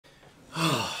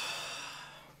Hey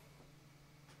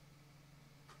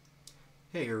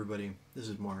everybody, this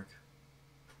is Mark.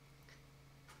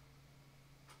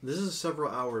 This is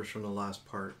several hours from the last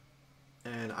part,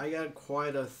 and I got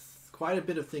quite a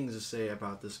bit of things to say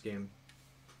about this game.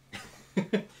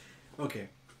 Okay,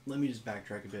 let me just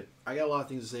backtrack a bit. I got a lot of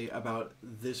things to say about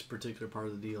this particular part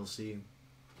of the DLC,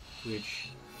 which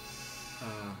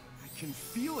I can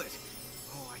feel it.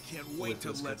 Oh, I can't wait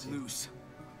to let loose.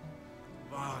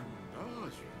 Huh.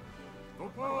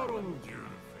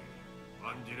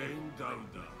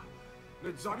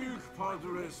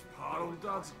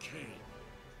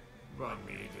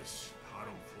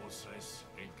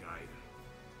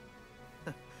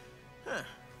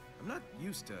 I'm not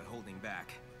used to holding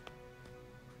back.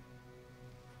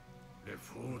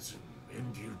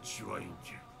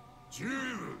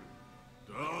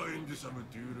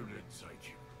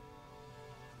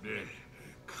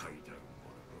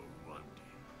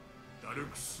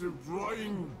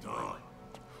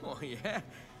 Oh yeah?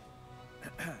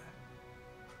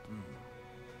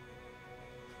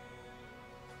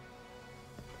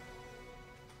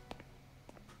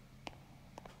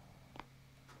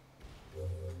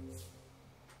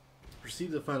 Proceed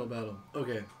to the final battle.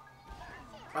 Okay.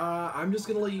 I'm just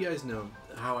gonna let you guys know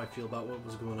how I feel about what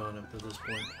was going on up to this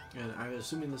point. And I'm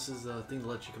assuming this is the thing to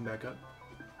let you come back up.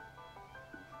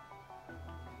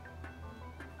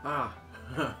 Ah.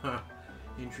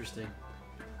 Interesting.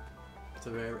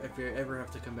 So if you ever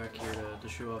have to come back here to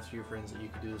show off to your friends that you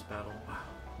could do this battle. Wow.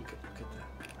 Look at that.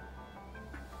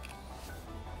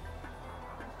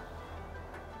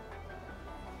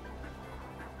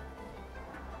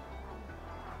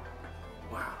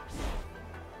 Wow.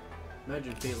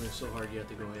 Imagine failing so hard you have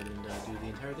to go ahead and do the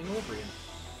entire thing over again.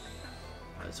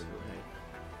 That's a real hate.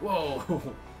 Whoa!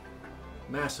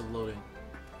 Massive loading.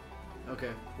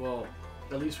 Okay, well,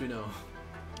 at least we know.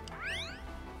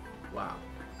 Wow.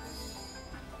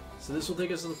 So this will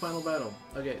take us to the final battle.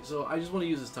 Okay, so I just want to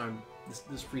use this time,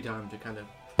 this free time to kind of...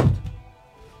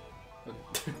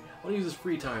 Okay. I want to use this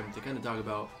free time to kind of talk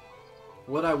about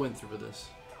what I went through with this.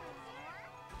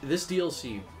 This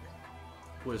DLC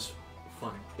was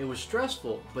fun. It was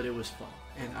stressful, but it was fun.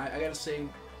 And I gotta say,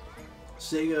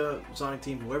 Sega, Sonic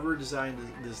Team, whoever designed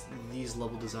these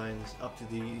level designs up to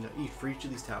the for each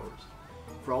of these towers,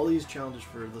 for all these challenges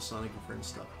for the Sonic and Friends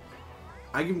stuff,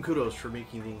 I give them kudos for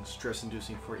making things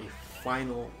stress-inducing for a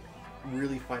final,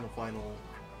 really final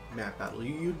map battle.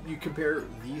 You compare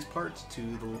these parts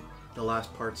to the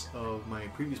last parts of my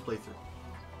previous playthrough.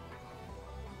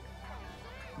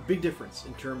 Big difference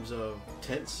in terms of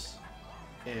tense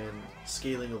and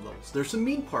scaling of levels. There's some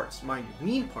mean parts, mind you,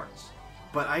 mean parts,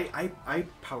 but I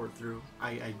powered through.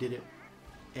 I did it,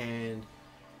 and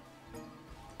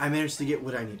I managed to get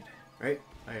what I needed. Right,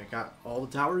 I got all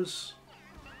the towers.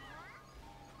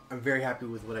 I'm very happy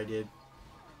with what I did.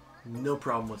 No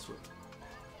problem whatsoever.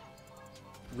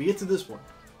 We get to this one,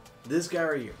 this guy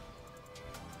right here,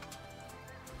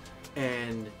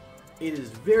 and it is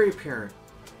very apparent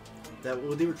that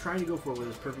what they were trying to go for with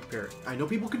this perfect parry. I know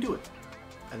people could do it.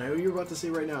 I know you're about to say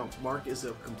right now, Mark is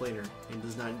a complainer and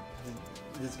does not.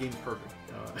 This game's perfect.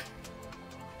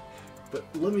 But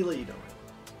let me let you know.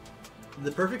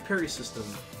 The perfect parry system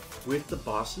with the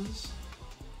bosses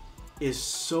is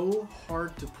so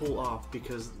hard to pull off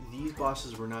because these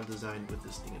bosses were not designed with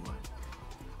this thing in mind.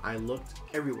 I looked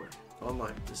everywhere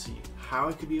online to see how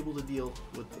I could be able to deal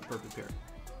with the perfect parry.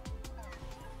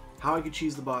 How I could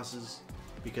cheese the bosses,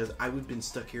 because I would have been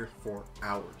stuck here for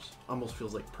hours. Almost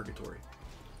feels like purgatory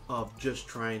of just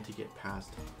trying to get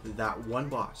past that one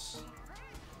boss.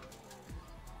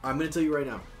 I'm going to tell you right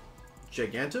now,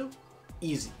 Giganto,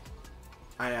 easy.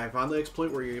 I found the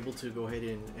exploit where you're able to go ahead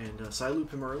and side loop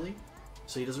him early,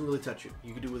 so he doesn't really touch you.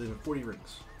 You can do it within 40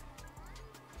 rings.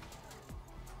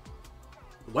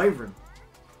 Wyvern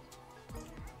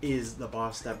is the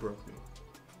boss that broke me.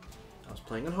 I was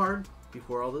playing on hard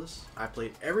before all this. I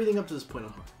played everything up to this point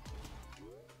on hard.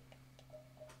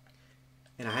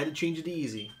 And I had to change it to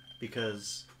easy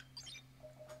because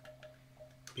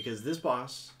this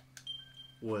boss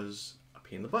was a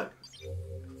pain in the butt.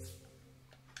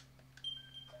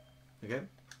 Okay?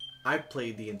 I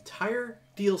played the entire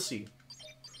DLC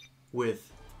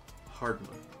with hard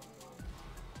mode.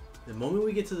 The moment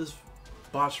we get to this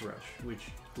boss rush,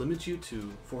 which limits you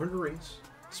to 400 rings,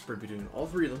 spread between all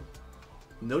three of them,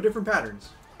 no different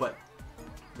patterns, but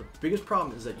the biggest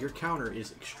problem is that your counter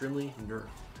is extremely nerfed.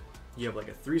 You have like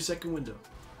a 3-second window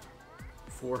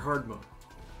for hard mode.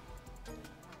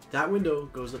 That window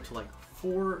goes up to like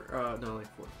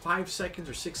 5 seconds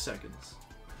or 6 seconds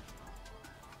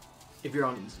if you're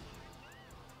on easy.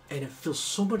 And it feels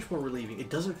so much more relieving. It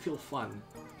doesn't feel fun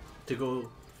to go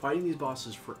fighting these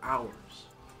bosses for hours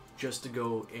just to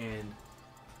go and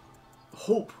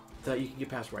hope that you can get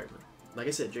past Wyvern. Like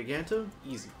I said, Giganto,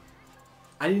 easy.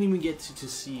 I didn't even get to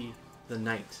see the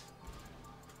Knight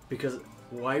because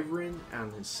Wyvern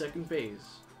on his second phase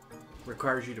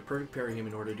requires you to perfect parry him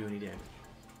in order to do any damage.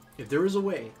 If there was a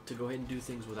way to go ahead and do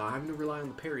things without having to rely on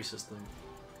the parry system,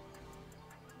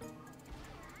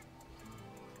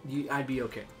 I'd be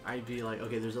okay. I'd be like,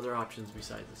 okay, there's other options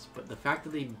besides this. But the fact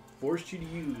that they forced you to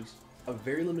use a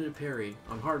very limited parry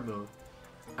on hard mode,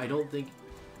 I don't think...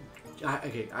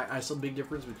 I saw a big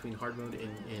difference between hard mode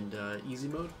and easy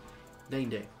mode. Night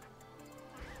and day.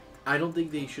 I don't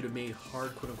think they should have made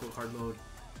hard, quote-unquote, hard mode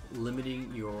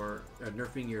limiting your,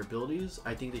 nerfing your abilities.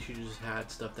 I think they should have just had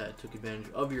stuff that took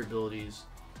advantage of your abilities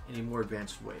in a more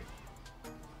advanced way.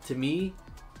 To me,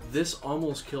 this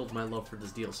almost killed my love for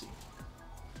this DLC.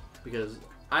 Because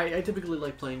I typically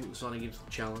like playing Sonic games with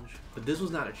a challenge, but this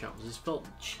was not a challenge. This felt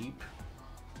cheap,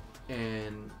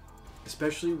 and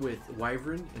especially with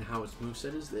Wyvern and how its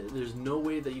moveset is, there's no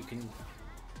way that you can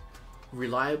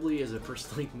reliably, as a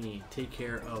person like me, take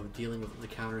care of dealing with the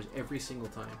counters every single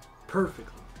time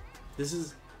perfectly. This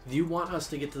is, you want us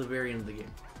to get to the very end of the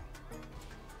game.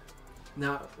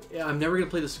 Now, I'm never going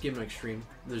to play this game on Extreme.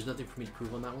 There's nothing for me to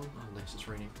prove on that one. Oh, nice, it's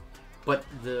raining. But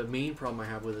the main problem I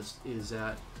have with this is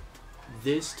that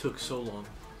this took so long.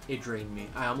 It drained me.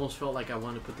 I almost felt like I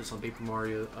wanted to put this on Paper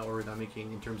Mario Origami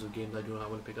King in terms of games I do not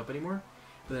want to pick up anymore.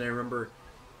 But then I remember,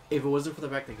 if it wasn't for the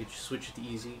fact that I could just switch it to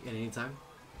easy at any time,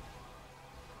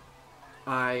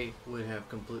 I would have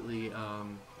completely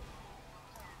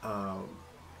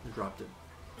dropped it.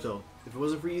 So if it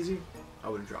wasn't for easy, I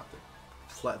would have dropped it.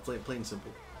 Flat, plain and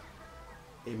simple.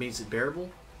 It makes it bearable.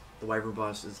 The Wyvern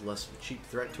boss is less of a cheap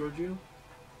threat towards you,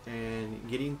 and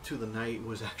getting to the Knight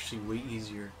was actually way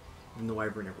easier than the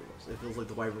Wyvern ever was. It feels like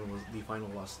the Wyvern was the final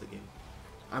boss of the game.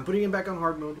 I'm putting it back on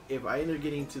hard mode. If I end up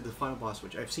getting to the final boss,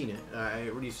 which I've seen it, I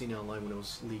already seen it online when it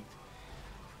was leaked.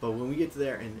 But when we get to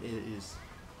there, and it is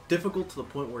difficult to the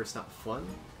point where it's not fun,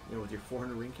 you know, with your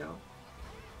 400 ring count,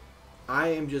 I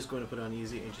am just going to put it on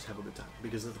easy and just have a good time.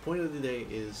 Because at the point of the day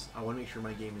is, I want to make sure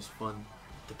my game is fun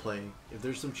to play. If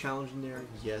there's some challenge in there,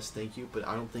 yes, thank you. But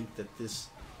I don't think that this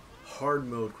hard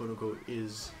mode, quote unquote,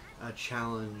 is a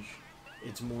challenge.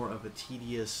 It's more of a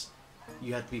tedious,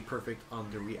 you have to be perfect on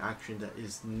the reaction that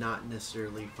is not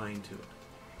necessarily fine to it.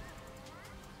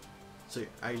 So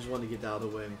I just want to get that out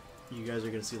of the way. You guys are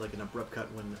going to see like an abrupt cut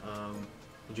when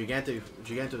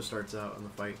Giganto starts out on the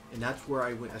fight, and that's where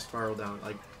I spiraled down.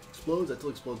 Like, explodes, I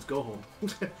told explodes, go home.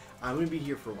 I'm going to be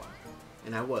here for a while.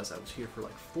 And I was here for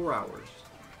like 4 hours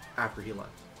after he left.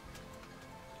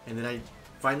 And then I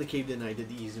finally caved in and I did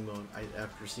the easy mode.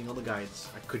 After seeing all the guides,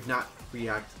 I could not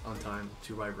react on time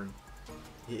to Wyvern.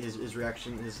 His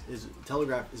reaction, his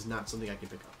telegraph is not something I can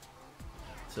pick up.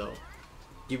 So,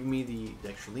 giving me the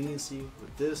extra leniency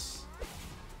with this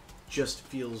just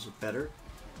feels better.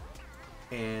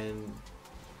 And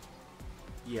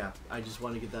yeah, I just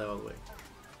want to get that out of the way.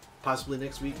 Possibly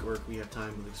next week, or if we have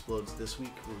time with Explodes this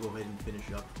week, we'll go ahead and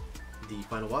finish up the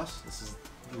final boss. This is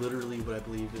literally what I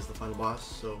believe is the final boss,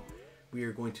 so we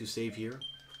are going to save here.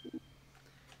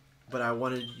 But I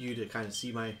wanted you to kind of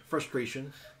see my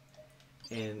frustration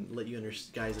and let you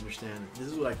guys understand this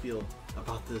is what I feel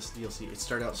about this DLC. It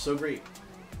started out so great,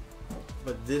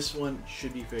 but this one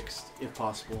should be fixed if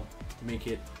possible to make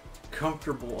it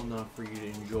comfortable enough for you to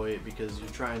enjoy it, because you're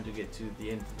trying to get to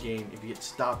the end of the game. If you get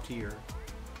stopped here,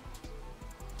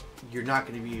 you're not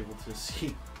going to be able to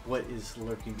see what is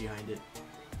lurking behind it.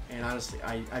 And honestly,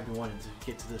 I've been wanting to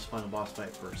get to this final boss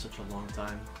fight for such a long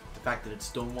time. The fact that it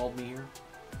stonewalled me here,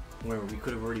 where we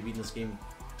could have already beaten this game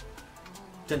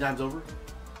 10 times over,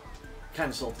 kind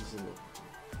of salted us a little.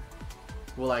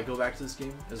 Will I go back to this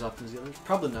game as often as the others?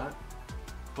 Probably not.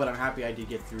 But I'm happy I did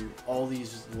get through all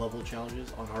these level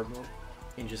challenges on hard mode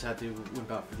and just had to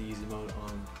whip out for the easy mode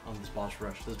on this boss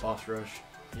rush. This boss rush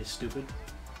is stupid,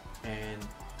 and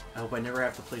I hope I never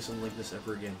have to play something like this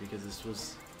ever again, because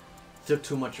this took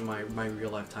too much of my real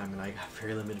life time, and I got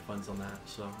very limited funds on that.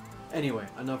 So anyway,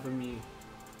 enough of me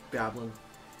babbling.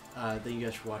 Thank you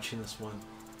guys for watching this one.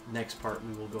 Next part,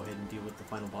 we will go ahead and deal with the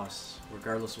final boss,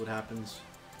 regardless of what happens.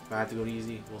 If I have to go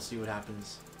easy, we'll see what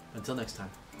happens. Until next time,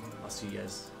 I'll see you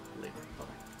guys later.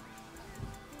 Bye-bye.